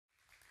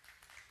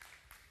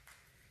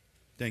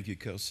Thank you,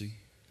 Kelsey.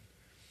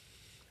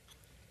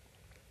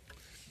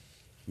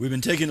 We've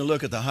been taking a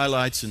look at the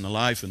highlights in the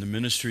life and the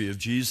ministry of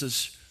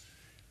Jesus.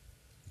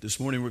 This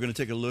morning we're going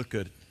to take a look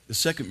at the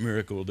second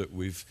miracle that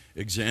we've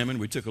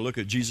examined. We took a look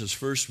at Jesus'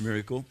 first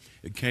miracle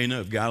at Cana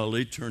of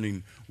Galilee,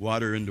 turning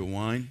water into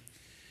wine.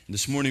 And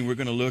this morning we're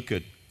going to look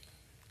at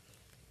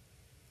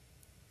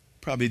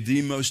probably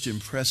the most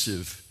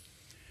impressive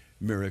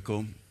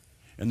miracle.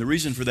 And the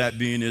reason for that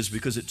being is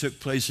because it took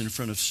place in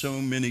front of so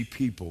many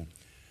people,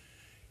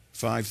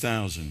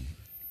 5,000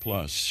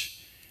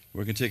 plus.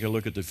 We're going to take a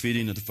look at the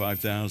feeding of the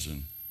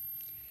 5,000.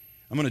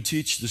 I'm going to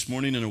teach this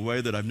morning in a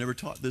way that I've never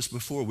taught this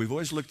before. We've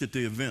always looked at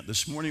the event.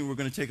 This morning we're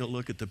going to take a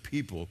look at the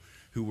people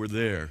who were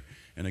there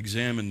and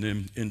examine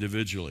them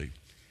individually.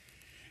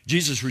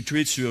 Jesus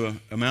retreats to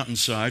a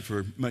mountainside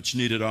for much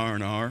needed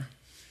R&R.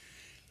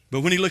 But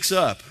when he looks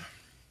up,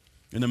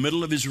 in the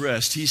middle of his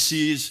rest, he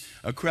sees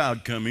a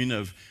crowd coming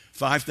of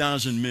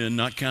 5,000 men,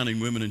 not counting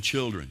women and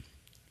children.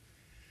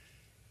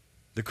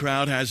 The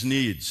crowd has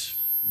needs.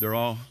 They're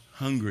all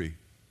hungry,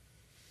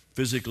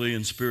 physically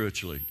and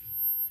spiritually.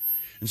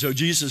 And so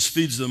Jesus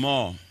feeds them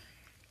all.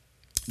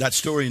 That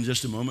story in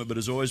just a moment, but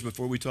as always,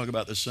 before we talk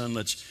about the Son,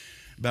 let's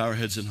bow our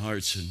heads and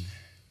hearts and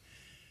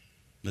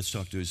let's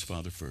talk to his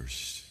Father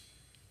first.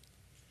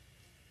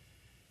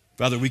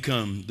 Father, we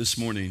come this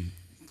morning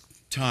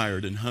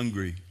tired and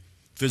hungry,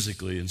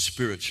 physically and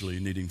spiritually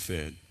needing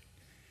fed.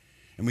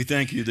 And we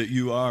thank you that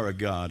you are a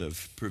God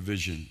of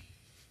provision.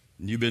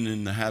 And you've been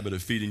in the habit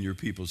of feeding your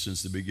people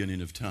since the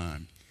beginning of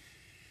time.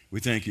 We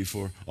thank you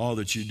for all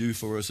that you do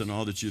for us and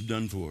all that you've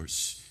done for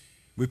us.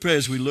 We pray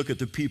as we look at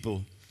the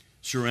people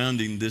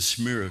surrounding this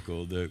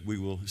miracle that we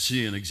will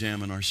see and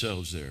examine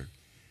ourselves there.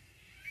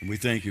 And we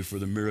thank you for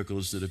the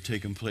miracles that have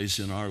taken place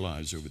in our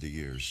lives over the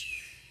years.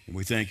 And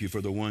we thank you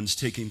for the ones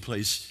taking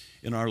place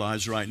in our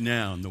lives right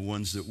now and the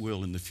ones that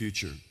will in the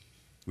future.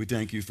 We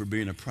thank you for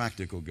being a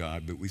practical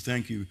God, but we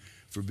thank you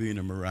for being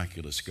a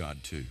miraculous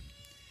God too.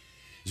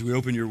 As we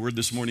open your word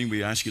this morning,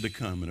 we ask you to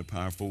come in a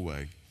powerful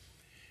way.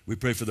 We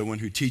pray for the one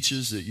who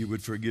teaches that you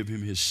would forgive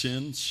him his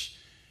sins,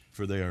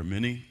 for they are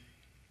many.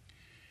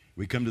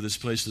 We come to this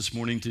place this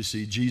morning to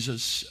see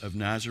Jesus of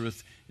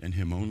Nazareth and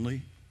him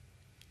only.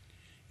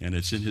 And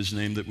it's in his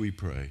name that we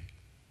pray.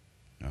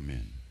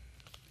 Amen.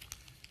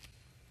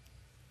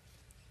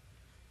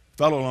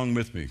 Follow along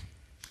with me.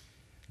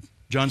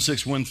 John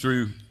 6, 1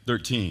 through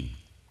 13.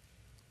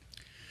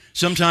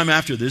 Sometime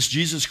after this,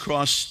 Jesus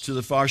crossed to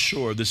the far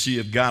shore of the Sea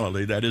of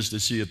Galilee, that is the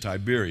Sea of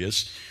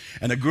Tiberias,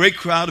 and a great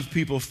crowd of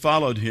people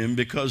followed him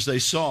because they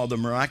saw the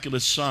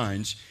miraculous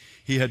signs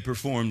he had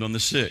performed on the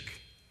sick.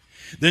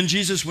 Then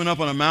Jesus went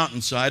up on a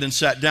mountainside and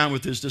sat down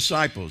with his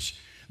disciples.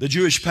 The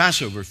Jewish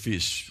Passover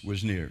feast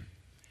was near.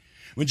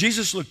 When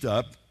Jesus looked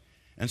up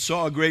and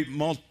saw a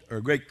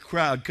great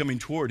crowd coming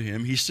toward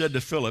him, he said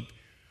to Philip,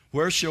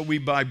 "Where shall we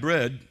buy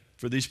bread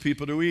for these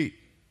people to eat?"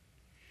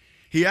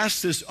 He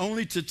asked this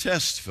only to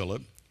test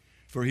Philip,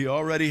 for he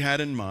already had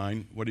in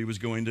mind what he was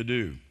going to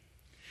do.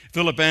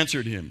 Philip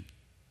answered him,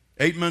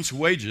 8 months'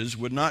 wages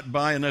would not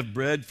buy enough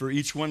bread for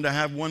each one to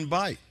have one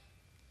bite.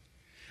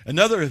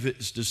 Another of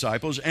his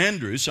disciples,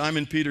 Andrew,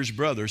 Simon Peter's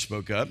brother,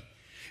 spoke up.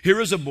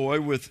 "Here is a boy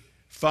with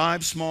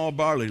 5 small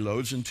barley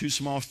loaves and 2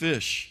 small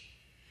fish.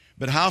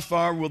 But how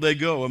far will they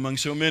go among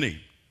so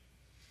many?"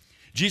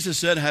 Jesus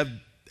said,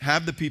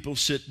 have the people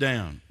sit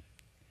down.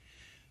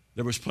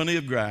 There was plenty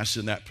of grass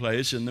in that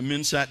place, and the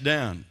men sat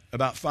down,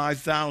 about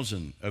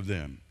 5,000 of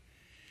them.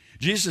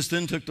 Jesus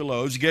then took the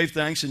loaves, gave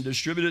thanks, and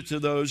distributed to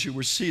those who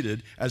were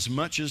seated as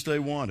much as they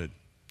wanted.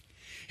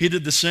 He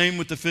did the same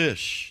with the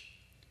fish.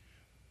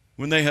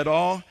 When they had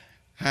all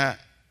had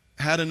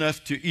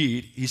enough to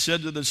eat, he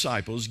said to the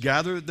disciples,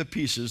 "Gather the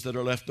pieces that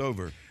are left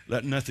over.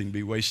 Let nothing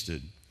be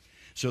wasted."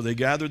 So they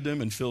gathered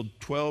them and filled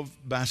 12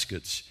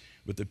 baskets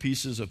with the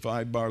pieces of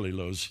 5 barley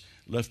loaves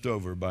left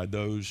over by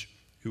those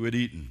who had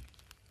eaten.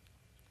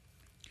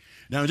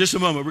 Now, in just a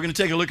moment, we're going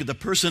to take a look at the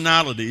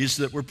personalities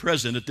that were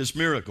present at this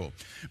miracle.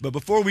 But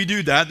before we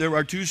do that, there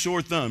are 2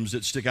 sore thumbs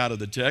that stick out of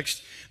the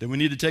text that we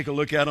need to take a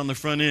look at on the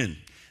front end.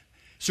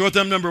 Sore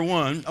thumb number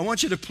 1, I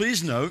want you to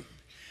please note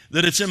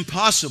that it's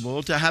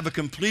impossible to have a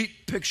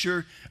complete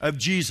picture of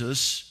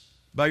Jesus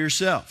by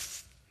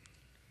yourself.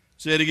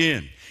 Say it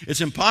again.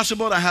 It's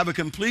impossible to have a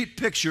complete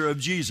picture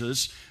of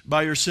Jesus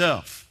by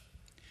yourself.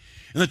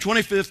 In the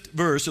 25th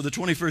verse of the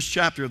 21st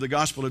chapter of the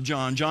Gospel of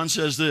John, John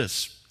says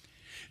this,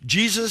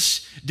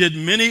 "Jesus did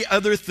many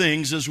other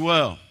things as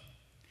well.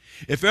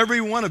 If every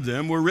one of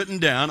them were written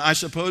down, I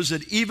suppose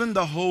that even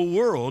the whole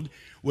world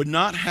would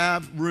not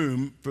have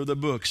room for the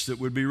books that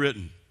would be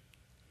written."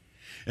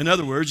 In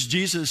other words,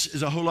 Jesus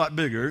is a whole lot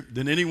bigger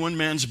than any one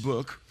man's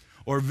book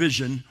or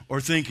vision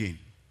or thinking.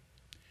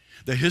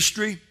 The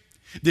history,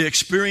 the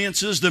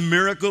experiences, the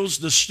miracles,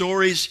 the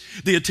stories,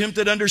 the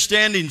attempted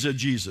understandings of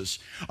Jesus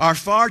are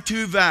far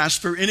too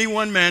vast for any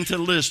one man to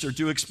list or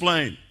to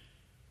explain.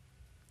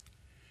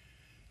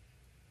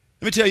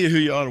 Let me tell you who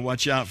you ought to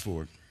watch out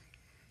for.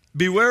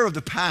 Beware of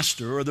the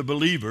pastor or the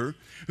believer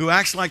who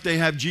acts like they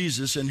have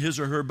Jesus in his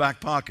or her back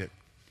pocket.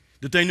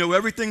 that they know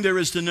everything there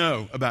is to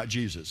know about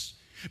Jesus.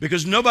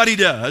 Because nobody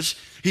does.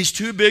 He's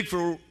too big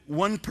for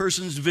one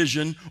person's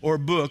vision or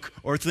book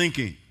or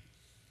thinking.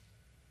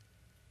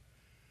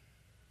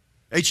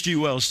 H.G.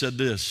 Wells said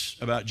this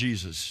about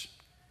Jesus: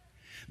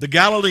 "The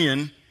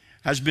Galilean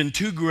has been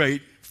too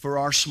great for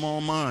our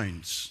small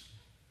minds."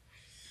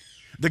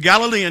 The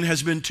Galilean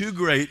has been too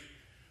great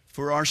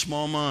for our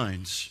small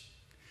minds.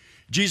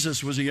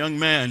 Jesus was a young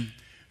man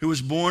who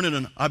was born in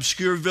an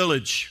obscure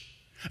village,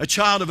 a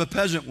child of a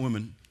peasant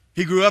woman.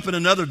 He grew up in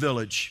another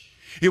village.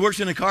 He worked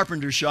in a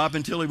carpenter shop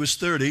until he was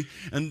 30,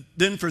 and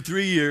then for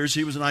 3 years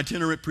he was an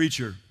itinerant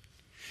preacher.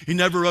 He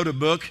never wrote a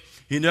book.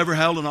 He never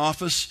held an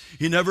office.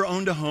 He never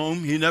owned a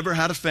home. He never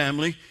had a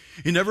family.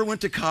 He never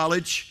went to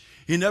college.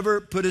 He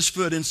never put his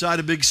foot inside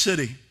a big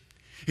city.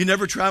 He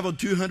never traveled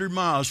 200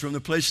 miles from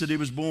the place that he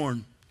was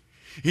born.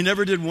 He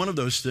never did one of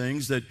those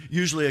things that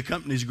usually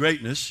accompanies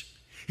greatness.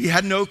 He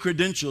had no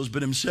credentials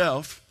but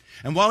himself.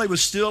 And while he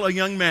was still a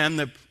young man,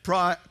 the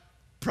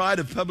pride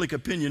of public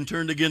opinion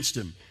turned against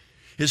him.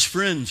 His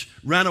friends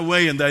ran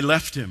away and they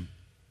left him.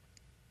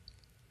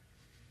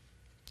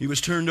 He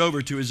was turned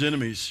over to his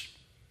enemies.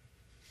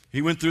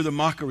 He went through the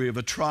mockery of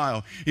a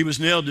trial. He was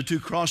nailed to 2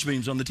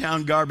 crossbeams on the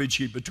town garbage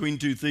heap between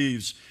 2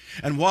 thieves.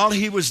 And while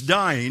he was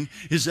dying,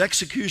 his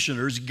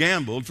executioners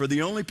gambled for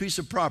the only piece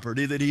of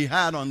property that he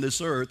had on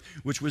this earth,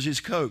 which was his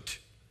coat.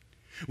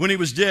 When he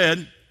was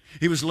dead,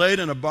 he was laid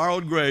in a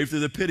borrowed grave through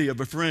the pity of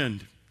a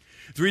friend.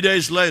 3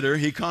 days later,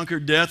 he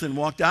conquered death and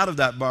walked out of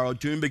that borrowed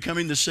tomb,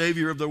 becoming the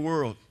Savior of the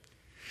world.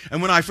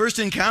 And when I first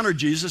encountered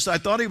Jesus, I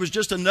thought he was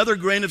just another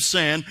grain of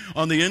sand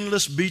on the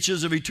endless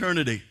beaches of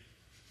eternity.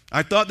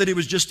 I thought that he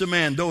was just a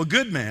man, though a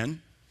good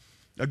man,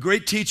 a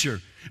great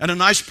teacher, and a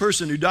nice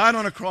person who died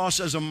on a cross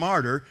as a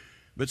martyr,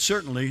 but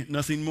certainly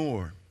nothing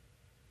more.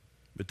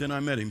 But then I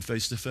met him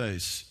face to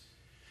face,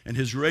 and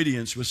his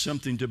radiance was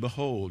something to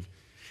behold.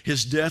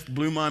 His death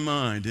blew my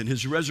mind, and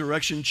his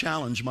resurrection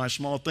challenged my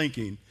small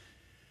thinking.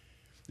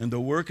 And the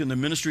work and the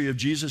ministry of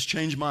Jesus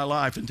changed my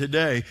life. And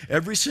today,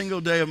 every single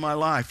day of my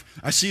life,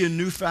 I see a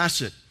new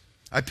facet.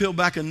 I peel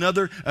back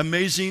another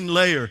amazing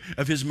layer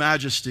of his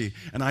majesty,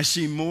 and I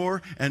see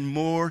more and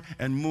more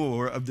and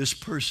more of this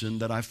person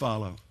that I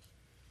follow.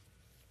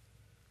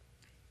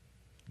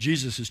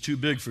 Jesus is too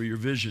big for your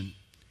vision.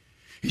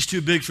 He's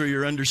too big for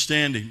your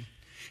understanding.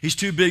 He's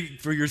too big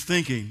for your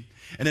thinking.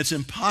 And it's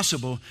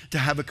impossible to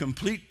have a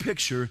complete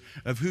picture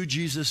of who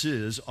Jesus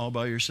is all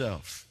by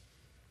yourself.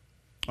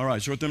 All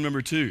right, so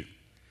number 2.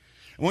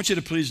 I want you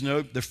to please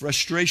note the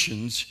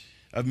frustrations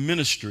of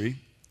ministry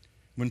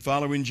when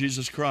following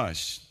Jesus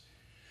Christ.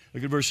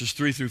 Look at verses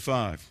 3 through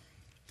 5.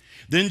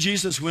 Then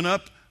Jesus went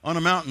up on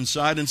a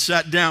mountainside and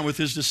sat down with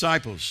his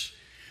disciples.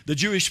 The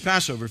Jewish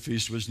Passover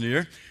feast was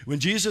near. When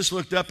Jesus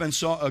looked up and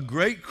saw a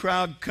great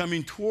crowd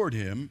coming toward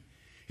him,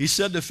 he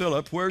said to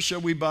Philip, "Where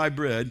shall we buy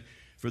bread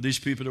for these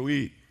people to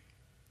eat?"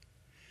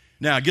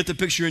 Now, get the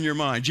picture in your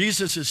mind.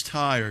 Jesus is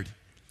tired.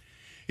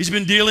 He's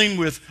been dealing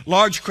with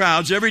large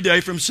crowds every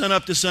day from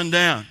sunup to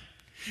sundown.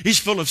 He's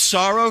full of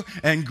sorrow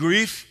and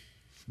grief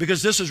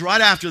because this is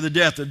right after the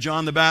death of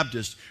John the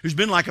Baptist, who's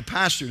been like a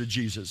pastor to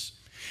Jesus.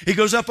 He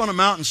goes up on a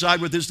mountainside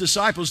with his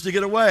disciples to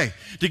get away,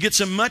 to get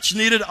some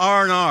much-needed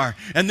R&R.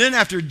 And then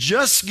after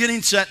just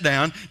getting sat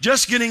down,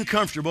 just getting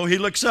comfortable, he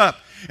looks up,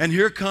 and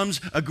here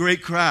comes a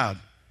great crowd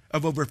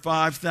of over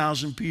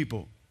 5,000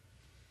 people.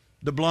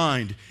 The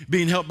blind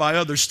being helped by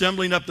others,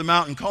 stumbling up the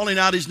mountain, calling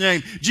out his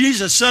name,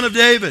 "Jesus, Son of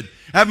David,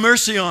 have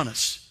mercy on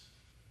us."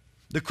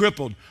 The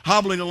crippled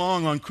hobbling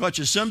along on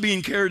crutches, some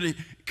being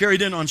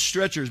carried in on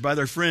stretchers by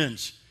their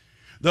friends.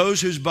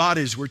 Those whose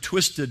bodies were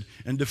twisted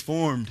and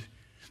deformed.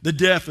 The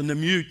deaf and the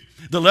mute.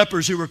 The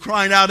lepers who were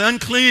crying out,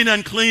 "Unclean,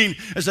 unclean,"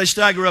 as they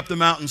stagger up the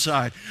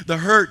mountainside. The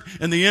hurt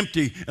and the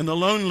empty and the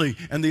lonely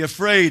and the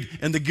afraid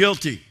and the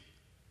guilty.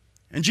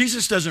 And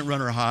Jesus doesn't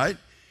run or hide.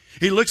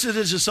 He looks at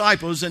his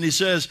disciples and he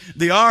says,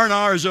 "The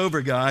R&R is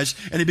over, guys."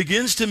 And he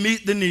begins to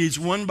meet the needs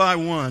one by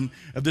one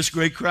of this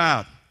great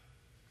crowd.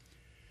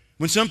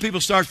 When some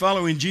people start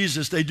following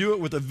Jesus, they do it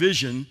with a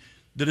vision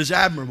that is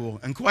admirable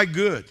and quite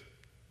good.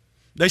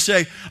 They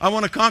say, "I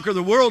want to conquer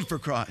the world for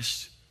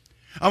Christ.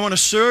 I want to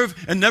serve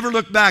and never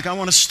look back. I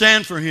want to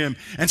stand for him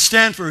and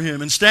stand for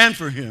him and stand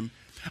for him.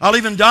 I'll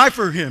even die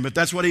for him if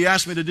that's what he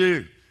asked me to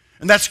do."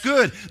 And that's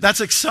good. That's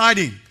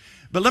exciting.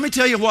 But let me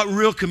tell you what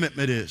real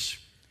commitment is.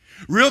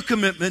 Real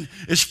commitment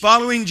is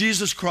following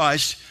Jesus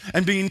Christ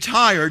and being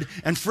tired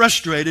and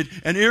frustrated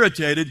and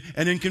irritated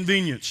and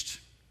inconvenienced.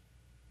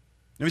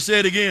 Let me say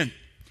it again.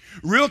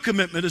 Real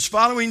commitment is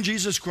following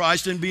Jesus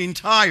Christ and being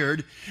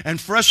tired and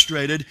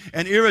frustrated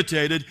and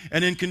irritated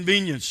and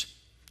inconvenienced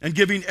and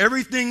giving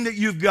everything that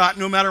you've got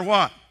no matter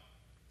what.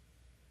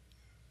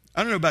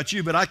 I don't know about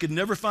you, but I could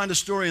never find a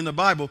story in the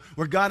Bible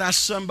where God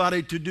asked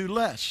somebody to do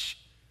less,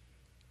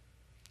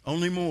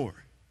 only more.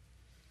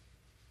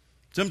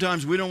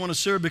 Sometimes we don't want to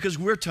serve because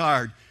we're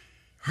tired,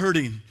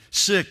 hurting,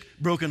 sick,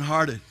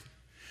 brokenhearted.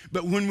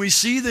 But when we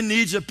see the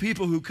needs of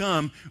people who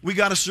come, we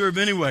got to serve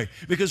anyway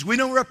because we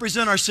don't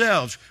represent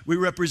ourselves, we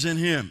represent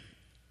him.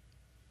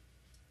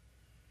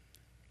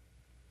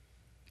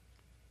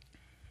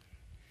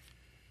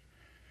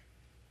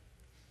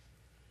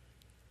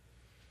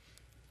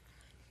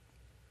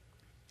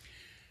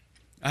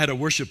 I had a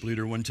worship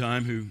leader one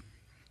time who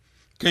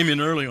came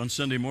in early on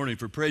Sunday morning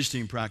for praise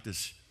team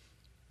practice.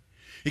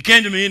 He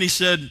came to me and he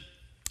said,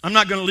 I'm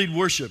not going to lead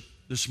worship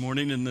this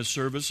morning in the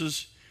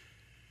services.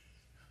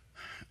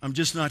 I'm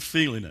just not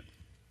feeling it.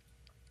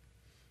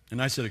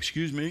 And I said,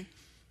 excuse me?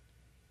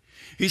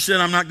 He said,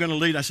 I'm not going to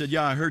lead. I said,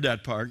 yeah, I heard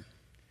that part.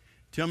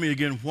 Tell me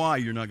again why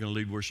you're not going to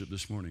lead worship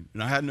this morning.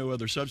 And I had no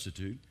other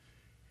substitute.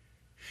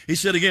 He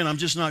said again, I'm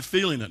just not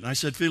feeling it. And I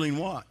said, feeling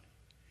what?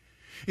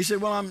 He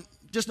said, well, I'm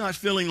just not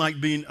feeling like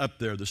being up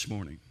there this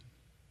morning.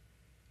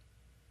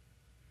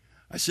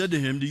 I said to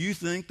him, do you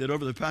think that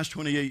over the past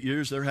 28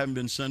 years there haven't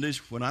been Sundays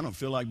when I don't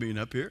feel like being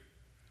up here?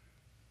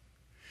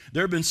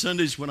 There have been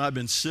Sundays when I've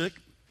been sick,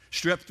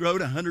 strep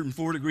throat,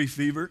 104-degree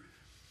fever.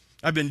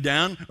 I've been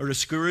down or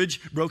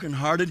discouraged,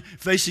 brokenhearted,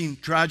 facing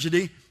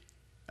tragedy,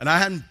 and I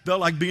hadn't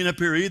felt like being up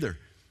here either.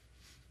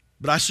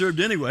 But I served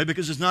anyway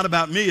because it's not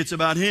about me, it's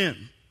about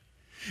him.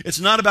 It's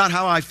not about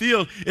how I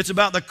feel, it's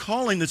about the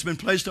calling that's been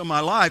placed on my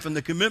life and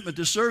the commitment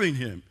to serving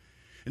him.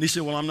 And he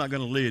said, well, I'm not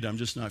going to lead, I'm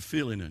just not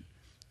feeling it.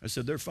 I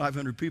said, there are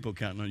 500 people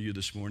counting on you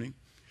this morning.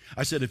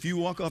 I said, if you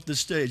walk off this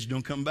stage,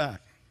 don't come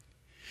back.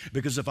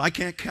 Because if I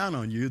can't count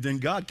on you, then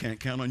God can't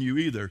count on you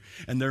either.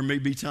 And there may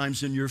be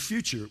times in your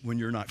future when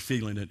you're not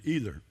feeling it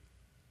either.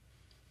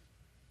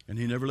 And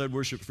he never led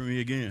worship for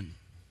me again.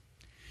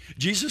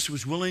 Jesus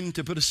was willing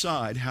to put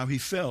aside how he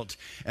felt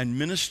and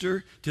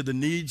minister to the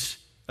needs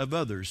of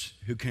others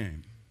who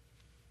came.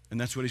 And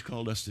that's what he's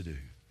called us to do.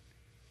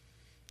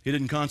 He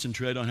didn't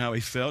concentrate on how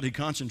he felt. He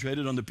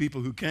concentrated on the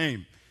people who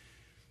came.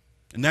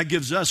 And that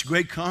gives us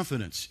great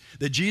confidence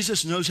that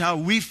Jesus knows how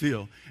we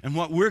feel and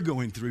what we're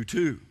going through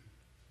too.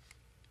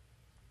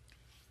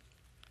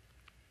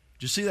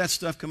 Did you see that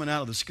stuff coming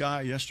out of the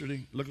sky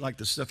yesterday? It looked like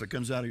the stuff that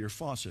comes out of your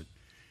faucet.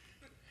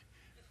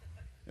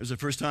 It was the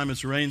first time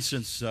it's rained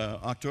since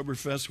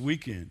Oktoberfest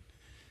weekend.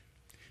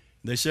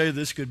 They say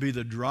this could be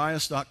the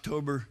driest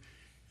October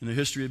in the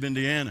history of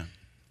Indiana.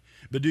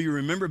 But do you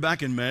remember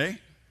back in May?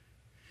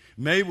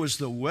 May was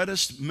the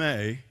wettest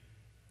May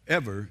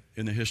ever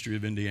in the history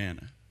of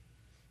Indiana.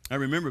 I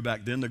remember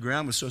back then the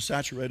ground was so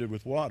saturated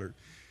with water.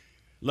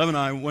 Love and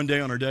I, one day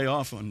on our day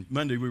off on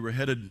Monday, we were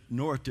headed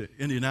north to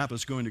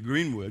Indianapolis going to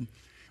Greenwood.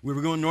 We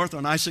were going north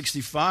on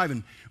I-65,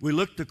 and we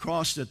looked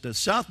across at the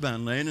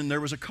southbound lane, and there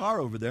was a car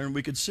over there, and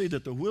we could see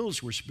that the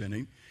wheels were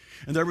spinning.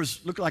 And there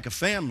looked like a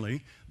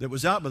family that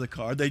was out by the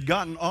car. They'd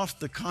gotten off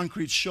the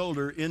concrete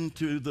shoulder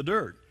into the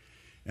dirt,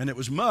 and it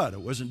was mud.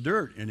 It wasn't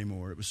dirt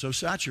anymore. It was so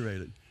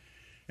saturated.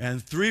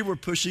 And 3 were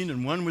pushing,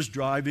 and 1 was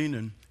driving,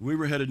 and we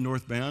were headed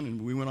northbound,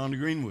 and we went on to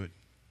Greenwood.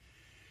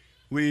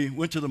 We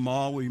went to the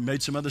mall. We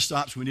made some other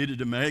stops we needed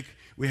to make.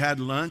 We had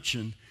lunch,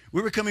 and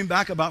we were coming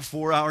back about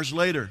 4 hours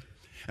later.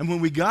 And when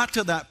we got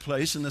to that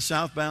place in the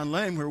southbound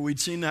lane where we'd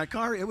seen that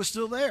car, it was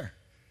still there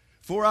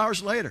 4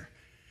 hours later.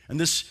 And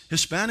this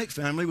Hispanic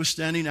family was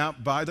standing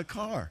out by the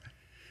car.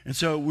 And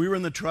so we were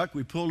in the truck.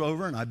 We pulled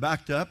over, and I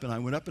backed up, and I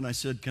went up, and I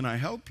said, can I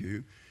help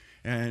you?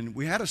 And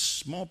we had a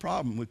small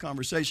problem with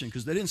conversation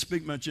because they didn't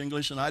speak much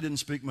English, and I didn't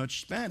speak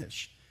much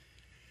Spanish.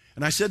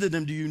 And I said to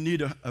them, do you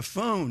need a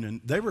phone?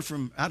 And they were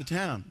from out of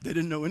town. They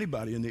didn't know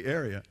anybody in the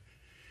area.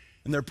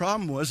 And their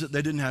problem was that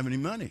they didn't have any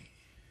money.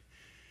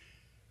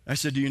 I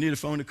said, do you need a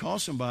phone to call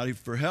somebody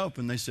for help?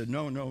 And they said,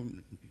 no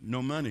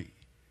money.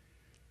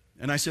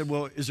 And I said,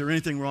 well, is there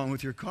anything wrong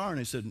with your car? And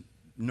they said,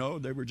 no,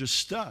 they were just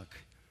stuck.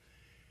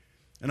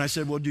 And I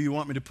said, well, do you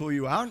want me to pull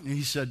you out? And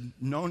he said,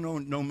 no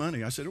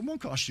money. I said, it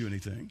won't cost you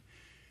anything.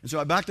 And so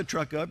I backed the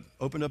truck up,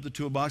 opened up the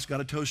toolbox, got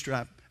a tow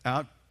strap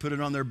out, put it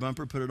on their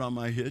bumper, put it on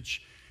my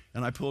hitch,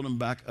 and I pulled them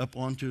back up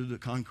onto the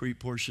concrete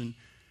portion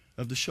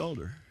of the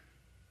shoulder.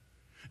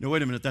 No,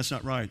 wait a minute, that's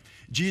not right.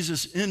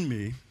 Jesus in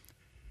me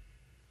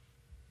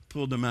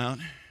pulled them out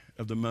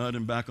of the mud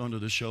and back onto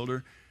the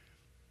shoulder.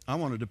 I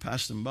wanted to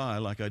pass them by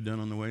like I'd done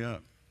on the way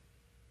up.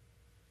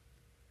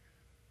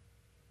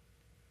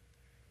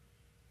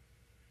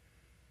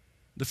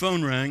 The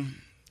phone rang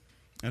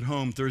at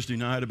home Thursday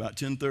night about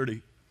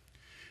 10:30.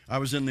 I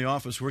was in the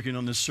office working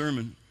on this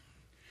sermon.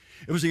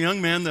 It was a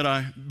young man that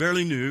I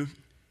barely knew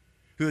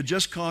who had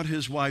just caught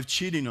his wife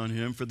cheating on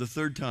him for the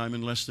 3rd time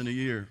in less than a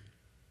year.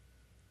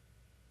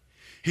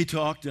 He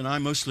talked, and I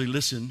mostly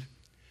listened.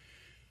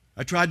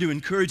 I tried to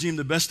encourage him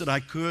the best that I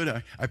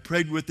could. I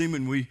prayed with him,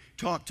 and we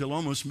talked till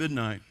almost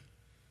midnight.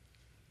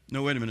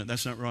 No, wait a minute,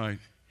 that's not right.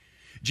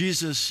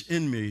 Jesus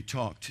in me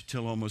talked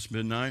till almost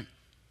midnight.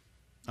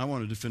 I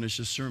wanted to finish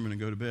this sermon and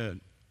go to bed.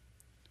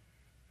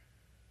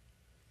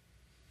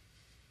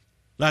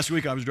 Last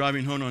week I was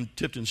driving home on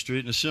Tipton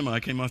Street, and a semi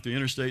came off the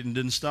interstate and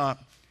didn't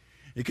stop.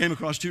 It came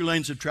across 2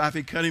 lanes of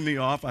traffic, cutting me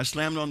off. I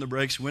slammed on the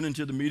brakes, went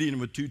into the median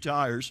with 2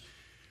 tires.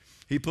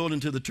 He pulled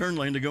into the turn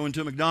lane to go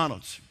into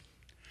McDonald's.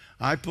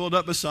 I pulled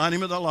up beside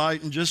him at the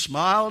light and just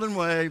smiled and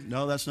waved.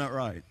 No, that's not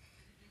right.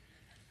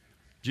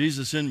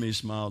 Jesus in me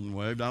smiled and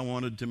waved. I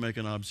wanted to make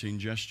an obscene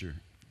gesture.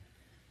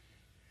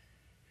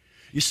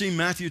 You see,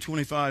 Matthew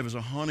 25 is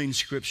a haunting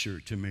scripture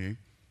to me.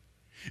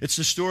 It's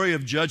the story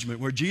of judgment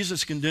where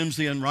Jesus condemns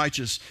the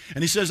unrighteous.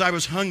 And he says, I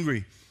was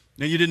hungry,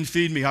 and you didn't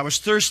feed me. I was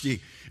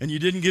thirsty, and you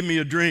didn't give me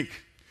a drink.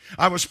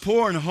 I was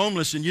poor and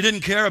homeless, and you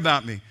didn't care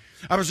about me.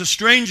 I was a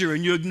stranger,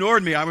 and you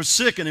ignored me. I was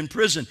sick and in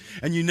prison,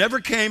 and you never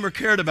came or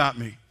cared about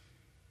me.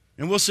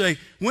 And we'll say,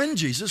 when,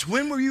 Jesus?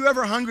 When were you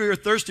ever hungry or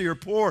thirsty or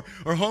poor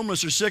or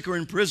homeless or sick or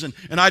in prison,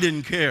 and I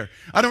didn't care?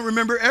 I don't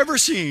remember ever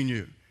seeing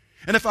you.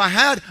 And if I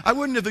had, I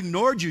wouldn't have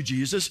ignored you,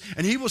 Jesus.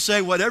 And he will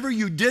say, whatever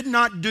you did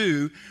not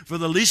do for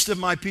the least of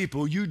my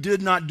people, you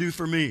did not do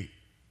for me.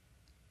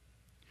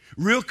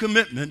 Real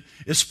commitment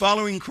is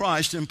following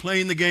Christ and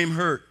playing the game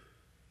hurt.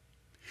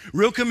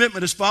 Real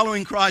commitment is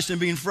following Christ and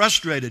being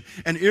frustrated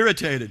and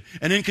irritated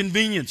and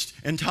inconvenienced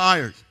and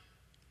tired.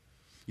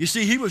 You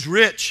see, he was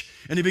rich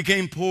and he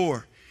became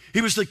poor.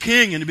 He was the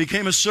king and he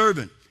became a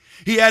servant.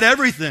 He had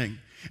everything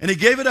and he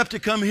gave it up to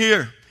come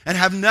here and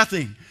have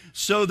nothing,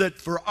 so that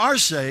for our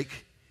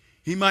sake,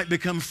 he might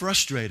become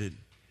frustrated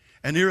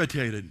and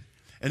irritated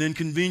and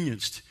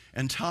inconvenienced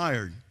and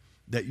tired,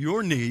 that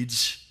your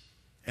needs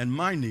and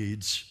my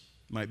needs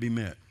might be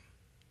met.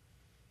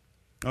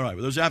 All right,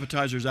 with those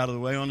appetizers out of the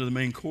way, on to the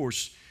main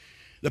course.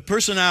 The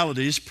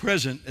personalities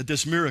present at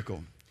this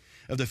miracle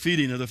of the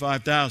feeding of the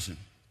 5,000.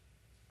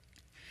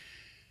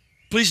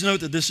 Please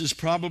note that this is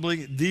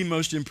probably the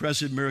most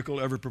impressive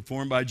miracle ever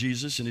performed by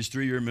Jesus in his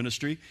 3-year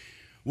ministry.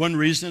 One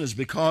reason is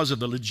because of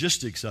the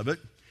logistics of it.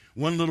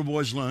 One little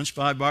boy's lunch,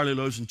 5 barley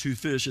loaves and 2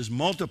 fish, is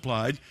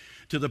multiplied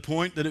to the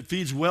point that it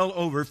feeds well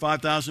over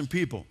 5,000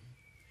 people.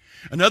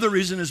 Another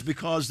reason is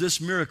because this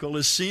miracle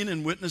is seen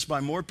and witnessed by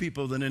more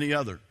people than any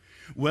other.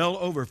 Well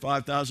over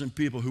 5,000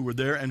 people who were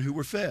there and who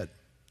were fed.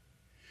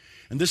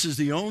 And this is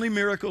the only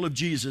miracle of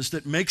Jesus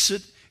that makes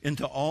it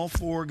into all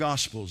 4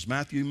 Gospels: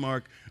 Matthew,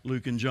 Mark,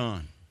 Luke, and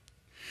John.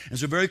 And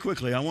so very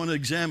quickly, I want to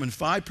examine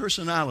 5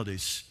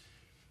 personalities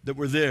that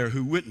were there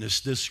who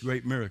witnessed this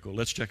great miracle.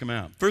 Let's check them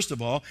out. First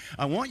of all,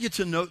 I want you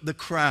to note the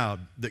crowd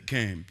that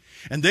came.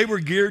 And they were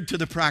geared to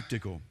the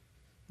practical.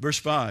 Verse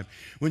 5,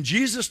 when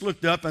Jesus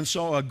looked up and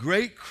saw a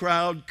great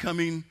crowd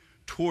coming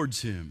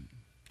towards him.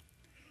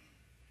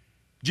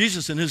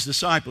 Jesus and his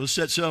disciples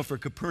set sail for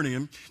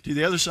Capernaum, to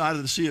the other side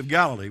of the Sea of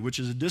Galilee, which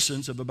is a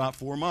distance of about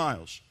 4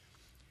 miles.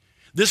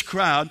 This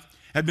crowd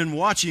had been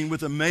watching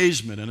with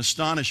amazement and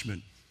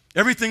astonishment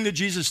everything that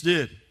Jesus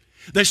did.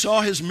 They saw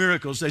his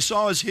miracles, they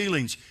saw his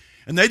healings,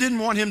 and they didn't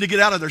want him to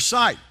get out of their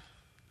sight.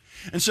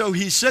 And so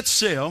he sets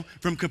sail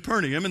from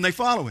Capernaum, and they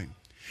follow him.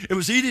 It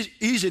was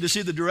easy to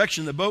see the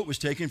direction the boat was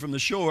taking from the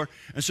shore,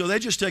 and so they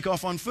just take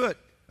off on foot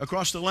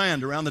across the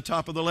land around the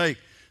top of the lake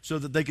so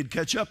that they could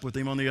catch up with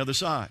him on the other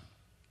side.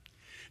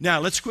 Now,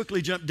 let's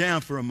quickly jump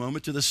down for a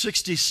moment to the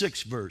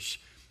 66th verse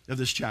of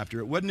this chapter.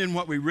 It wasn't in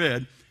what we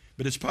read,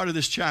 but it's part of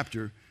this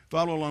chapter.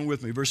 Follow along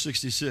with me, verse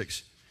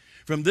 66.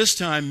 From this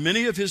time,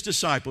 many of his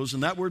disciples,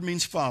 and that word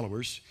means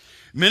followers,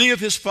 many of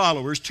his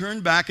followers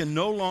turned back and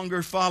no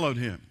longer followed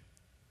him.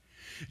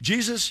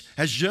 Jesus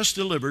has just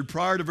delivered,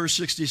 prior to verse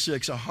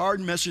 66, a hard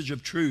message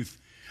of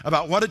truth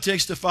about what it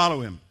takes to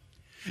follow him.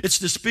 It's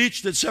the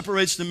speech that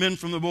separates the men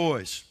from the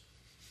boys.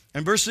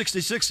 And verse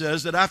 66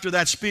 says that after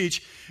that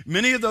speech,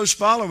 many of those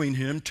following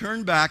him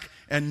turned back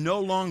and no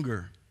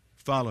longer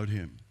followed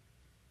him.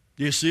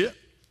 Do you see it?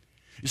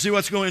 You see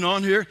what's going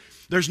on here?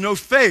 There's no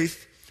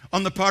faith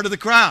on the part of the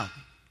crowd.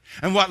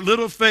 And what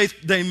little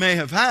faith they may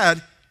have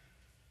had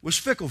was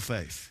fickle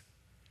faith.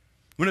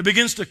 When it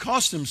begins to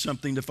cost them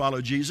something to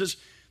follow Jesus,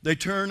 they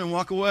turn and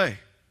walk away.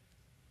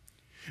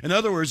 In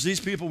other words, these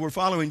people were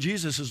following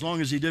Jesus as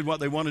long as he did what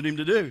they wanted him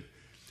to do.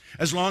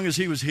 As long as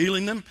he was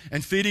healing them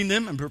and feeding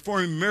them and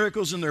performing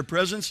miracles in their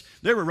presence,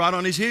 they were right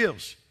on his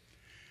heels.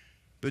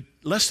 But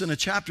less than a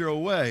chapter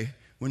away,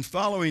 when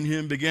following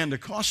him began to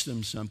cost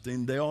them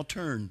something, they all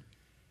turned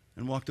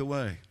and walked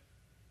away.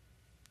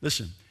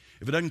 Listen,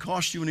 if it doesn't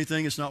cost you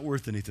anything, it's not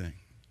worth anything.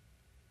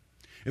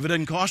 If it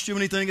doesn't cost you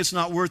anything, it's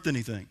not worth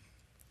anything.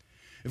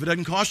 If it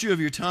doesn't cost you of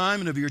your time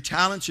and of your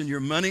talents and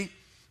your money,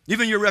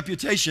 even your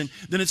reputation,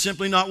 then it's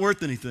simply not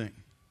worth anything.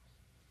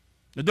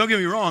 Now, don't get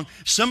me wrong,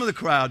 some of the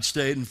crowd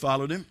stayed and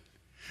followed him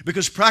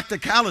because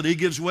practicality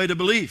gives way to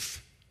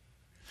belief.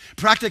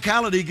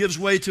 Practicality gives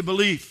way to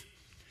belief.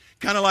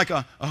 Kind of like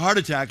a heart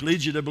attack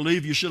leads you to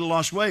believe you should have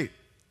lost weight.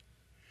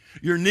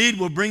 Your need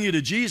will bring you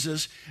to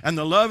Jesus, and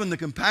the love and the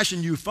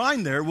compassion you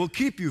find there will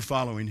keep you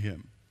following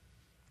him.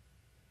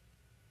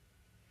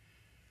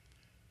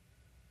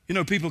 You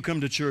know, people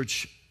come to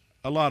church,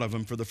 a lot of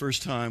them, for the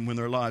first time when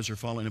their lives are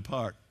falling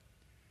apart.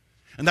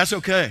 And that's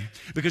okay,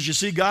 because you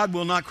see, God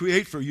will not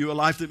create for you a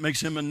life that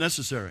makes him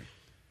unnecessary.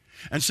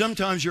 And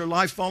sometimes your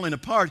life falling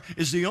apart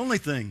is the only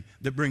thing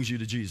that brings you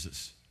to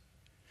Jesus.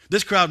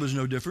 This crowd was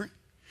no different.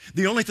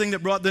 The only thing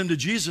that brought them to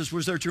Jesus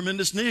was their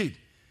tremendous need.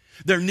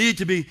 Their need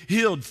to be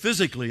healed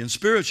physically and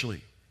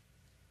spiritually.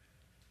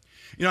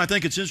 You know, I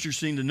think it's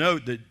interesting to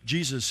note that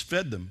Jesus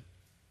fed them.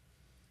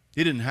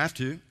 He didn't have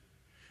to.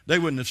 They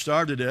wouldn't have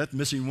starved to death,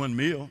 missing one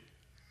meal.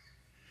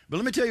 But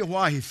let me tell you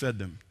why he fed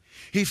them.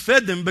 He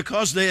fed them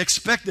because they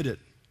expected it.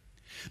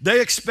 They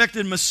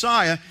expected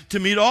Messiah to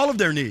meet all of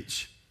their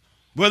needs,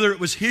 whether it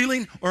was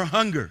healing or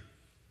hunger.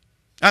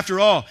 After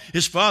all,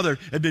 his Father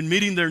had been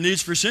meeting their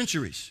needs for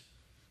centuries.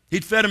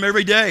 He'd fed them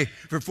every day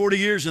for 40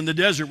 years in the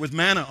desert with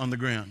manna on the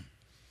ground.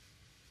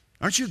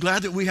 Aren't you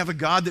glad that we have a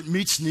God that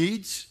meets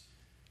needs?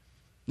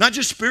 Not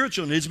just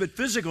spiritual needs, but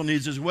physical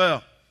needs as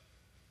well.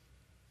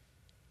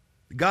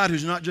 A God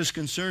who's not just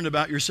concerned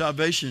about your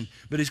salvation,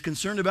 but He's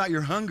concerned about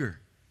your hunger.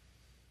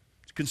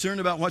 He's concerned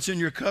about what's in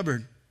your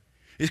cupboard.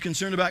 He's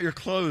concerned about your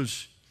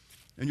clothes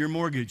and your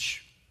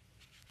mortgage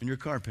and your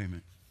car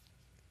payment.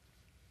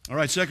 All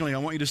right, secondly, I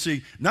want you to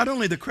see not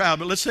only the crowd,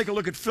 but let's take a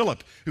look at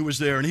Philip, who was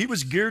there, and he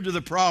was geared to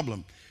the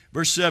problem.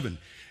 Verse 7,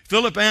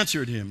 Philip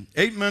answered him,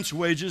 8 months'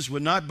 wages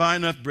would not buy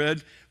enough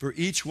bread for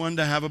each one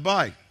to have a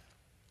bite.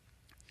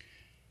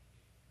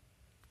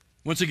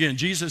 Once again,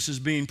 Jesus is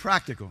being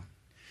practical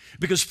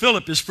because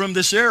Philip is from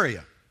this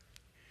area.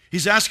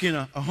 He's asking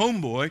a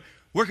homeboy,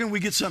 where can we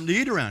get something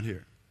to eat around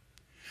here?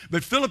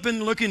 But Philip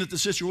isn't looking at the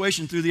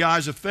situation through the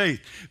eyes of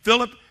faith.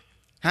 Philip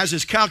has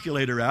his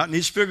calculator out, and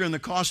he's figuring the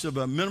cost of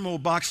a minimal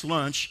box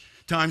lunch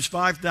times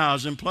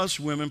 5,000, plus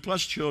women,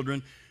 plus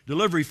children,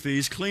 delivery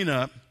fees,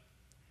 cleanup.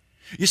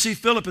 You see,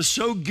 Philip is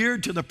so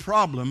geared to the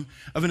problem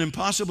of an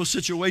impossible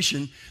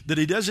situation that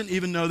he doesn't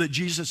even know that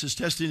Jesus is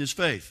testing his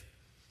faith.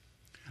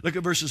 Look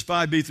at verses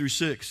 5b through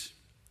 6.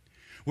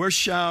 Where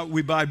shall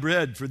we buy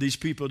bread for these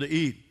people to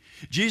eat?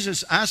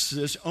 Jesus asks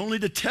this only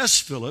to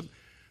test Philip,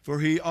 for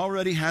he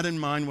already had in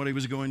mind what he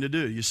was going to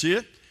do. You see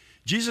it?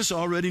 Jesus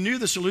already knew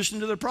the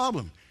solution to the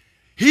problem.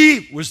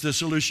 He was the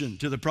solution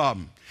to the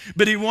problem.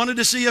 But he wanted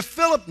to see if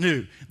Philip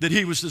knew that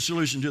he was the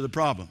solution to the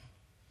problem.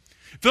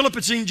 Philip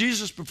had seen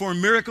Jesus perform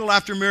miracle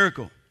after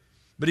miracle,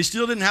 but he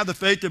still didn't have the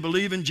faith to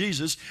believe in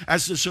Jesus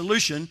as the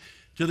solution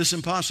to this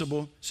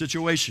impossible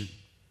situation.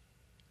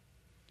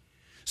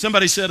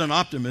 Somebody said an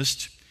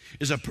optimist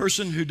is a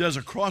person who does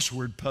a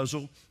crossword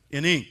puzzle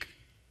in ink.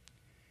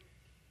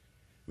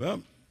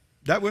 Well,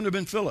 that wouldn't have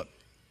been Philip.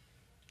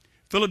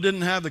 Philip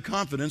didn't have the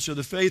confidence or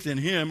the faith in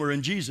him or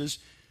in Jesus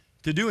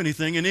to do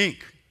anything in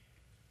ink.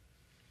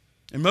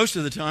 And most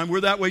of the time,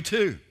 we're that way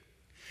too.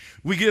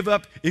 We give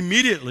up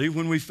immediately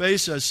when we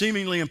face a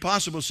seemingly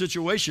impossible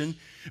situation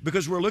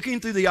because we're looking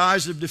through the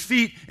eyes of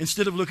defeat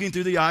instead of looking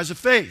through the eyes of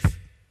faith.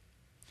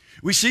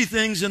 We see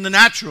things in the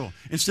natural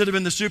instead of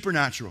in the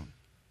supernatural.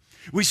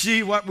 We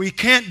see what we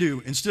can't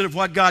do instead of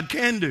what God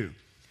can do.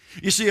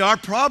 You see, our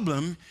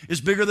problem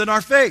is bigger than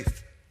our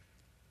faith.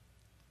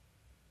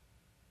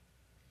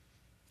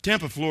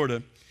 Tampa,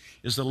 Florida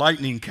is the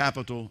lightning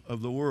capital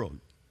of the world.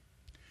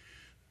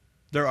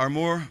 There are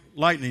more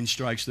lightning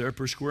strikes there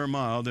per square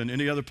mile than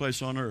any other place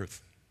on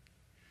earth.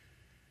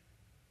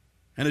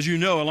 And as you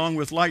know, along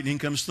with lightning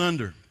comes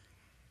thunder.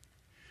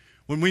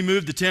 When we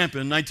moved to Tampa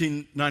in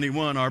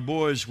 1991, our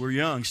boys were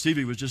young.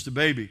 Stevie was just a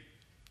baby.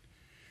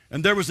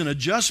 And there was an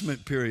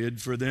adjustment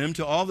period for them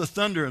to all the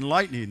thunder and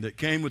lightning that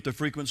came with the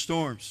frequent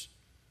storms.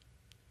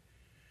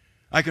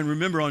 I can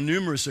remember on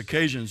numerous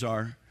occasions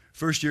our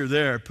first year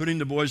there, putting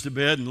the boys to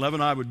bed, and Lev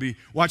and I would be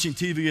watching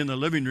TV in the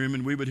living room,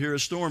 and we would hear a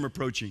storm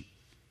approaching.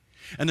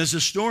 And as the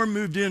storm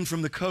moved in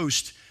from the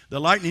coast, the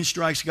lightning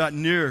strikes got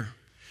nearer,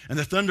 and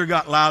the thunder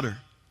got louder.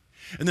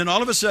 And then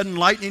all of a sudden,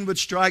 lightning would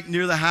strike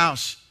near the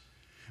house,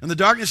 and the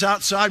darkness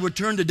outside would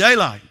turn to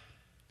daylight.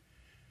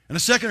 And a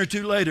second or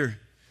two later,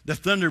 the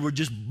thunder would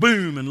just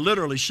boom and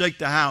literally shake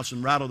the house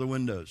and rattle the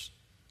windows.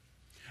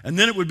 And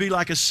then it would be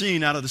like a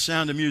scene out of The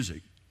Sound of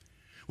Music,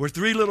 where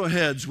 3 little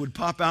heads would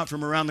pop out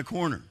from around the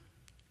corner.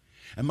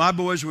 And my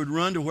boys would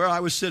run to where I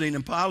was sitting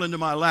and pile into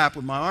my lap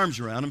with my arms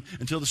around them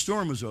until the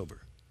storm was over.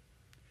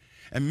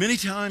 And many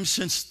times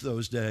since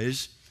those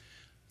days,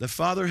 the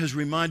Father has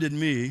reminded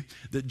me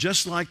that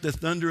just like the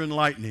thunder and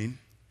lightning,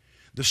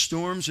 the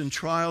storms and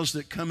trials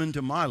that come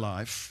into my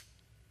life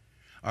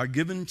are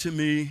given to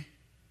me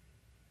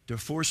to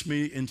force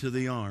me into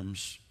the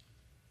arms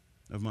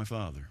of my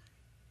Father.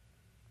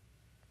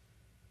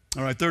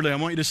 All right, thirdly, I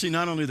want you to see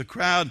not only the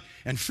crowd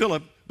and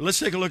Philip, but let's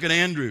take a look at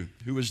Andrew,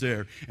 who was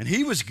there. And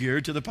he was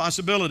geared to the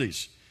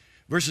possibilities.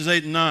 Verses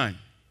 8 and 9.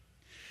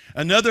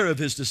 Another of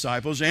his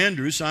disciples,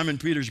 Andrew, Simon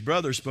Peter's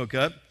brother, spoke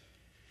up.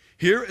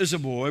 Here is a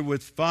boy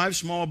with 5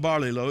 small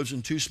barley loaves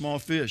and 2 small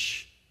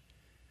fish.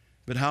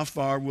 But how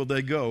far will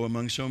they go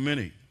among so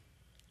many?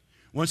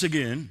 Once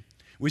again,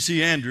 we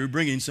see Andrew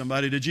bringing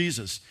somebody to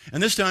Jesus.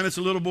 And this time it's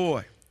a little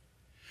boy.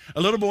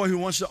 A little boy who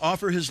wants to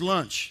offer his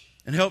lunch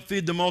and help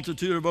feed the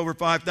multitude of over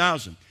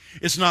 5,000.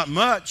 It's not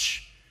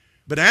much,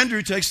 but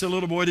Andrew takes the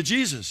little boy to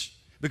Jesus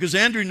because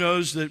Andrew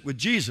knows that with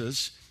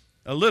Jesus,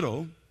 a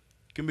little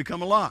can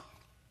become a lot.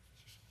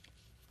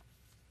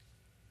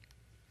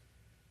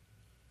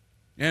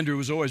 Andrew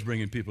was always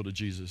bringing people to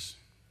Jesus.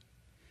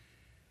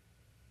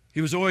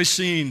 He was always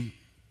seeing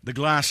the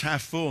glass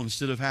half full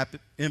instead of half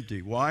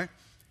empty. Why?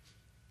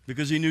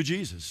 Because he knew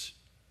Jesus.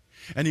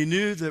 And he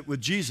knew that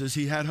with Jesus,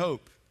 he had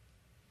hope.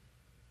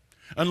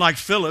 Unlike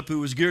Philip, who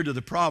was geared to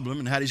the problem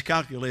and had his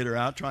calculator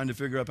out trying to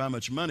figure out how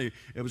much money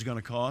it was going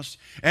to cost,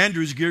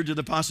 Andrew's geared to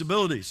the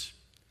possibilities.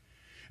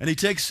 And he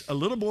takes a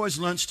little boy's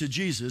lunch to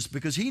Jesus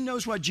because he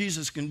knows what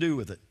Jesus can do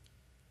with it.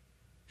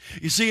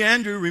 You see,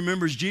 Andrew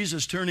remembers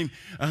Jesus turning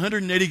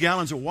 180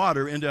 gallons of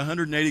water into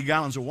 180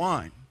 gallons of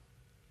wine.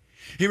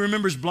 He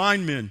remembers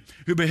blind men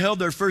who beheld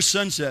their first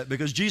sunset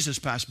because Jesus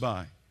passed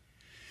by.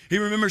 He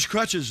remembers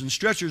crutches and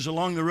stretchers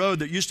along the road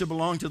that used to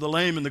belong to the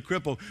lame and the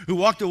crippled who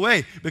walked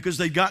away because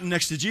they'd gotten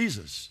next to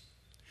Jesus.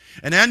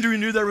 And Andrew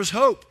knew there was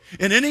hope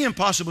in any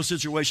impossible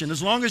situation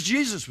as long as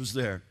Jesus was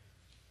there.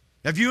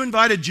 Have you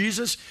invited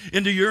Jesus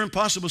into your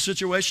impossible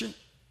situation?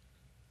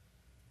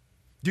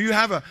 Do you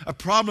have a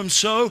problem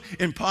so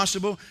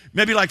impossible,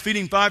 maybe like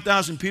feeding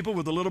 5,000 people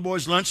with a little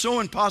boy's lunch, so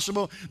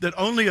impossible that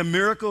only a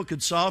miracle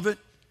could solve it?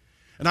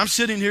 And I'm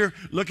standing here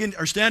looking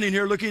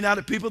out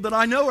at people that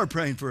I know are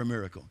praying for a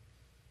miracle.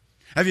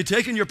 Have you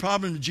taken your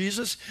problem to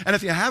Jesus? And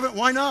if you haven't,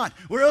 why not?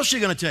 Where else are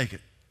you going to take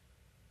it?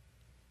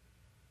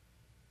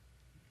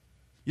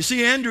 You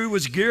see, Andrew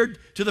was geared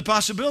to the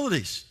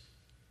possibilities.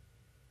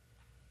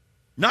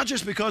 Not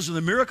just because of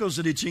the miracles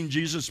that he'd seen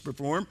Jesus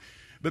perform,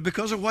 but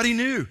because of what he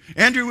knew.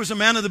 Andrew was a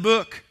man of the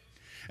book,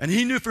 and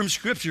he knew from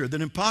Scripture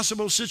that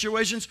impossible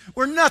situations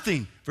were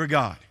nothing for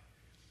God.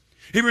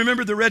 He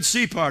remembered the Red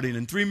Sea parting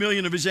and 3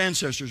 million of his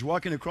ancestors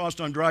walking across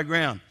on dry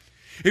ground.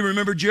 He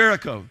remembered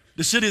Jericho,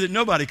 the city that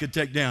nobody could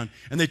take down,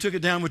 and they took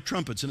it down with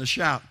trumpets and a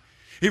shout.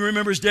 He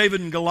remembers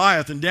David and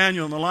Goliath and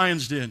Daniel in the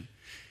lion's den.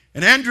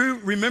 And Andrew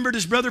remembered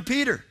his brother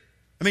Peter.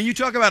 I mean, you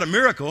talk about a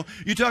miracle,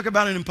 you talk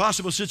about an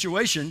impossible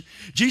situation.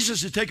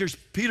 Jesus had taken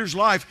Peter's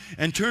life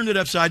and turned it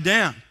upside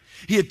down.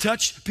 He had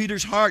touched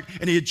Peter's heart,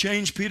 and he had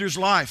changed Peter's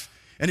life,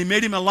 and he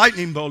made him a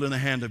lightning bolt in the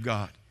hand of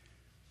God.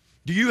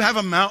 Do you have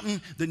a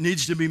mountain that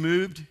needs to be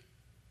moved?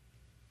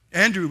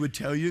 Andrew would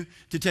tell you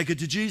to take it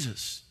to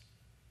Jesus.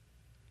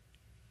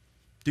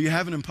 Do you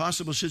have an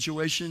impossible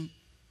situation?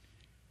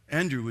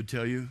 Andrew would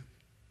tell you,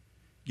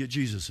 get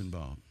Jesus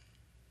involved.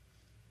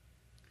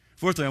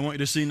 Fourthly, I want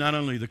you to see not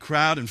only the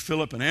crowd and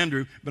Philip and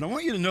Andrew, but I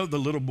want you to know the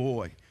little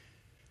boy.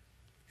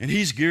 And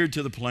he's geared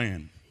to the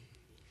plan.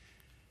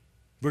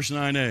 Verse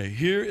 9a,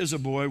 here is a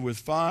boy with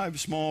 5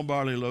 small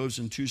barley loaves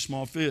and 2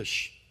 small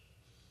fish.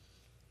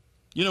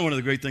 You know one of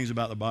the great things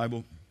about the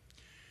Bible?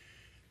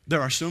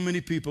 There are so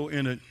many people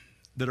in it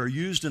that are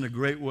used in a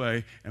great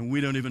way, and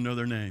we don't even know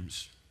their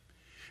names.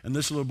 And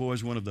this little boy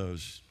is one of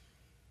those.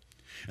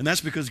 And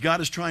that's because God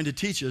is trying to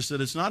teach us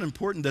that it's not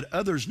important that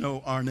others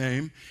know our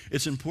name.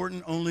 It's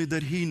important only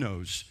that He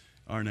knows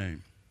our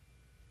name.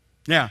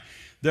 Now,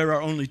 there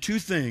are only 2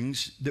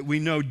 things that we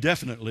know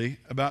definitely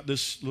about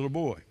this little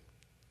boy.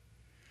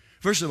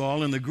 First of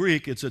all, in the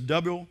Greek, it's a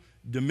double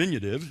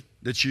diminutive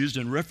that's used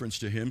in reference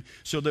to him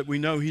so that we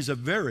know he's a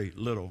very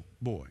little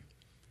boy.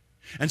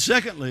 And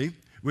secondly,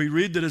 we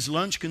read that his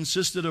lunch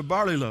consisted of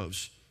barley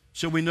loaves,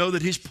 so we know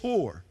that he's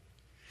poor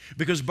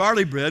because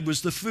barley bread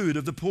was the food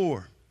of the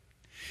poor.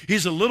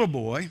 He's a little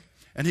boy,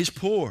 and he's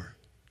poor.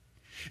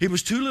 He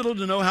was too little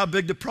to know how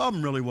big the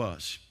problem really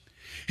was.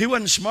 He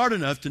wasn't smart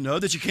enough to know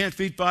that you can't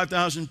feed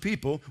 5,000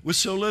 people with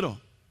so little.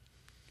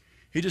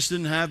 He just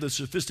didn't have the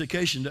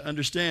sophistication to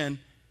understand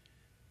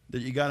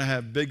that you got to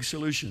have big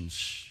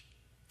solutions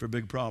for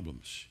big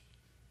problems.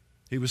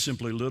 He was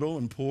simply little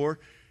and poor.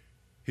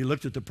 He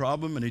looked at the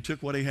problem, and he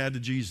took what he had to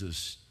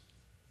Jesus.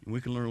 And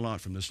we can learn a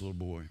lot from this little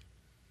boy.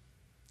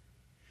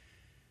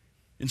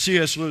 In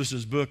C.S.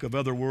 Lewis's book of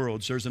Other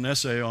Worlds, there's an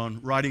essay on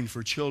writing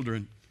for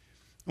children.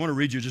 I want to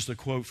read you just a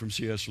quote from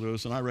C.S.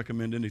 Lewis, and I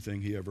recommend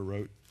anything he ever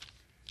wrote.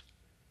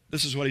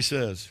 This is what he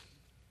says.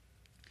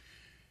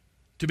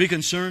 To be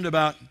concerned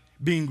about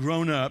being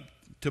grown up,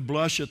 to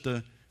blush at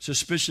the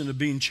suspicion of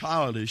being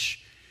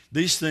childish,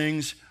 these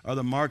things are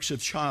the marks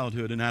of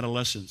childhood and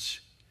adolescence.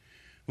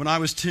 When I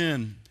was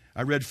 10,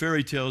 I read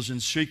fairy tales in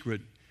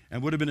secret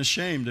and would have been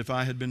ashamed if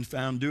I had been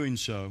found doing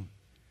so.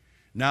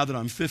 Now that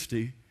I'm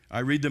 50, I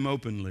read them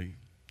openly.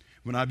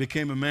 When I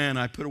became a man,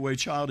 I put away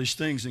childish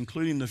things,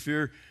 including the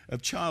fear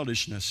of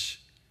childishness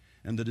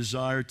and the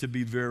desire to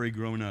be very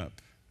grown up.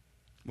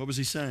 What was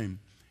he saying?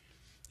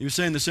 He was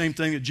saying the same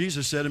thing that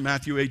Jesus said in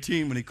Matthew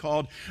 18 when he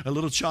called a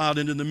little child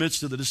into the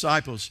midst of the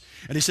disciples.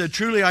 And he said,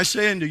 truly I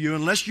say unto you,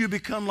 unless you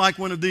become like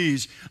one of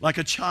these, like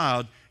a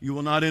child, you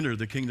will not enter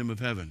the kingdom of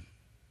heaven.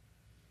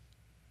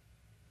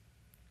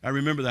 I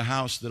remember the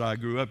house that I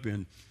grew up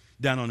in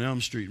down on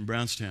Elm Street in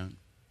Brownstown.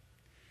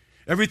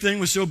 Everything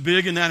was so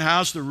big in that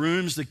house, the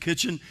rooms, the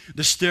kitchen,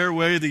 the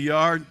stairway, the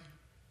yard.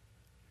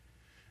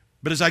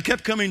 But as I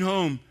kept coming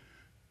home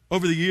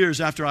over the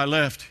years after I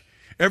left,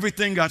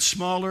 everything got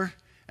smaller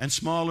and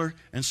smaller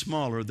and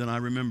smaller than I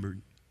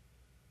remembered.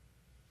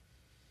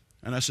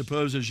 And I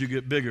suppose as you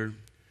get bigger,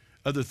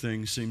 other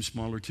things seem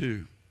smaller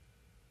too.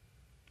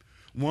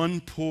 One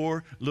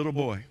poor little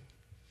boy,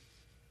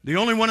 the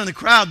only one in the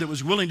crowd that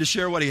was willing to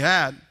share what he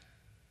had.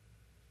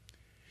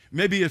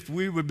 Maybe if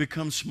we would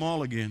become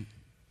small again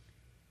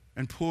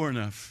and poor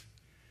enough,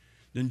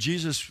 then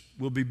Jesus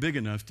will be big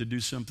enough to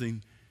do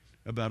something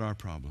about our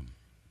problem.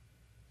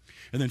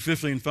 And then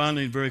fifthly and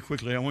finally and very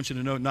quickly, I want you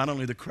to note not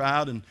only the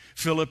crowd and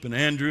Philip and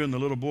Andrew and the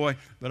little boy,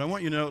 but I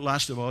want you to note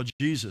last of all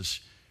Jesus.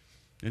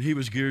 And he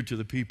was geared to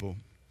the people.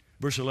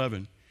 Verse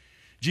 11,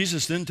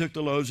 Jesus then took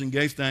the loaves and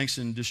gave thanks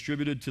and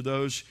distributed to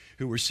those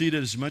who were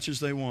seated as much as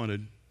they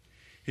wanted.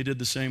 He did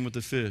the same with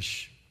the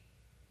fish.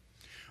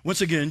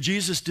 Once again,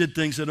 Jesus did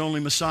things that only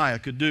Messiah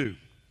could do.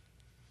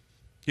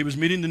 He was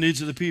meeting the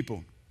needs of the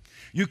people.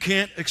 You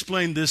can't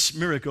explain this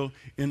miracle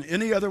in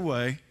any other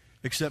way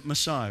except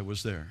Messiah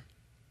was there.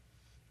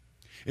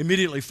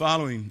 Immediately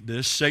following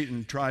this,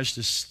 Satan tries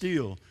to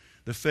steal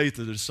the faith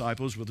of the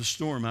disciples with a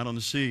storm out on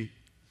the sea.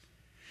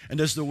 And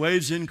as the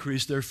waves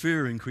increase, their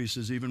fear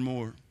increases even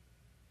more.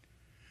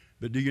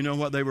 But do you know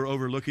what they were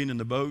overlooking in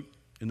the boat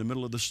in the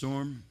middle of the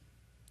storm?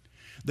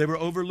 They were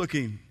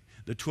overlooking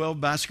the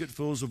 12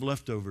 basketfuls of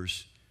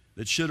leftovers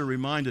that should have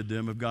reminded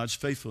them of God's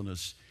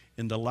faithfulness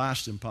in the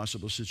last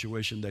impossible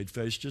situation they'd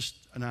faced just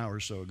an hour or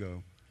so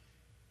ago.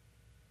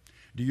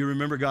 Do you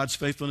remember God's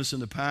faithfulness in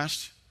the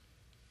past?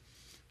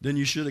 Then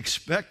you should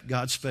expect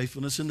God's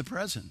faithfulness in the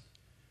present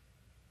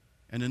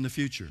and in the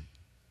future.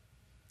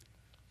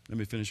 Let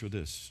me finish with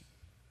this.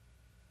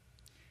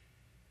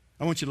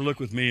 I want you to look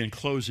with me in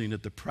closing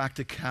at the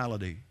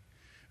practicality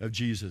of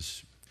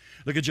Jesus.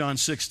 Look at John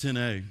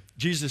 6:10a.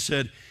 Jesus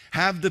said,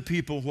 have the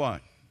people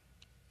what?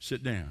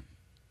 Sit down.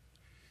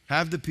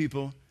 Have the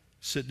people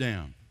sit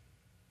down.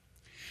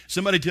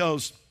 Somebody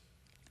tells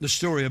the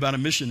story about a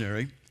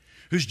missionary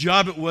whose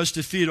job it was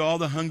to feed all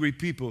the hungry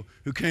people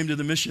who came to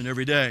the mission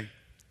every day.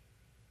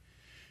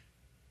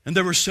 And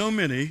there were so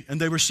many,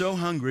 and they were so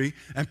hungry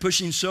and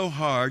pushing so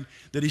hard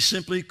that he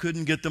simply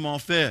couldn't get them all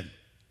fed.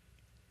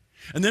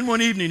 And then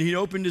one evening he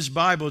opened his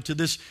Bible to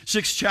this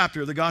 6th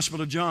chapter of the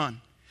Gospel of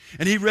John.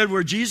 And he read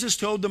where Jesus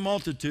told the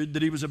multitude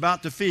that he was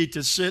about to feed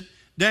to sit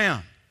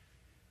down.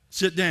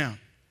 Sit down.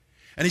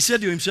 And he said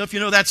to himself,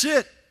 that's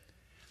it.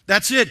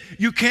 That's it.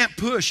 You can't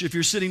push if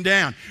you're sitting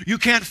down. You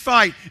can't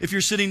fight if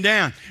you're sitting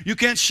down. You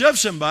can't shove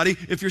somebody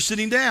if you're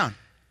sitting down.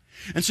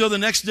 And so the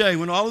next day,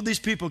 when all of these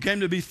people came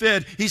to be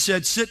fed, he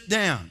said, sit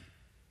down.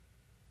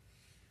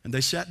 And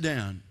they sat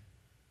down.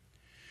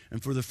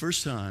 And for the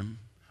first time,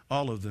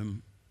 all of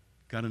them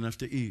got enough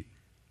to eat.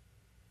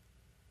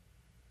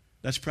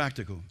 That's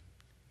practical.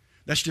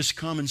 That's just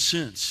common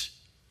sense.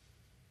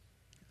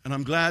 And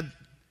I'm glad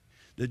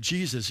that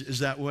Jesus is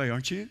that way,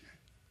 aren't you?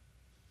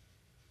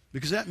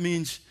 Because that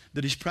means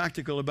that he's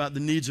practical about the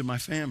needs of my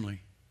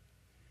family.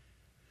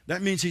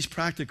 That means he's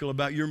practical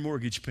about your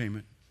mortgage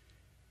payment.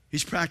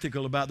 He's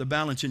practical about the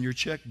balance in your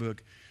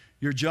checkbook,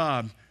 your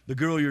job, the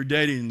girl you're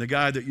dating, the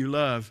guy that you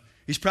love.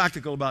 He's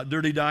practical about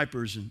dirty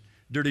diapers and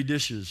dirty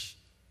dishes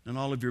and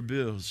all of your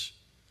bills.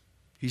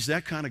 He's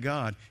that kind of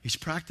God. He's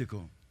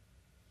practical,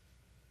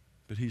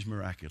 but he's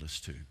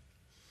miraculous too.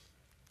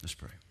 Let's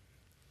pray.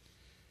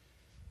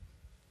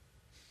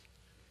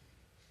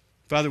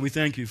 Father, we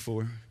thank you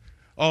for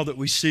all that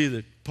we see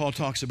that Paul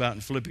talks about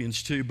in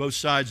Philippians 2, both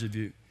sides of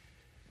you.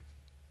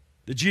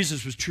 That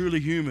Jesus was truly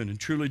human and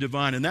truly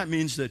divine. And that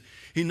means that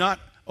he not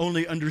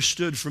only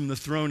understood from the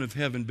throne of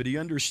heaven, but he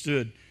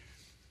understood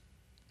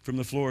from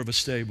the floor of a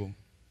stable.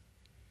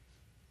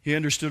 He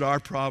understood our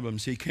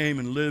problems. He came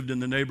and lived in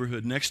the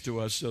neighborhood next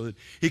to us so that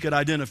he could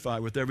identify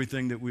with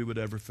everything that we would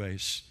ever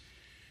face.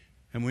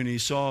 And when he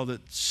saw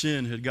that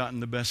sin had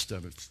gotten the best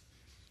of it,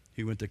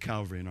 he went to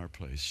Calvary in our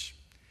place.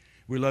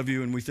 We love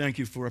you and we thank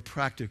you for a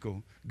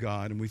practical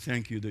God, and we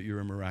thank you that you're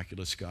a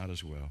miraculous God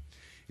as well.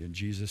 In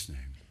Jesus' name.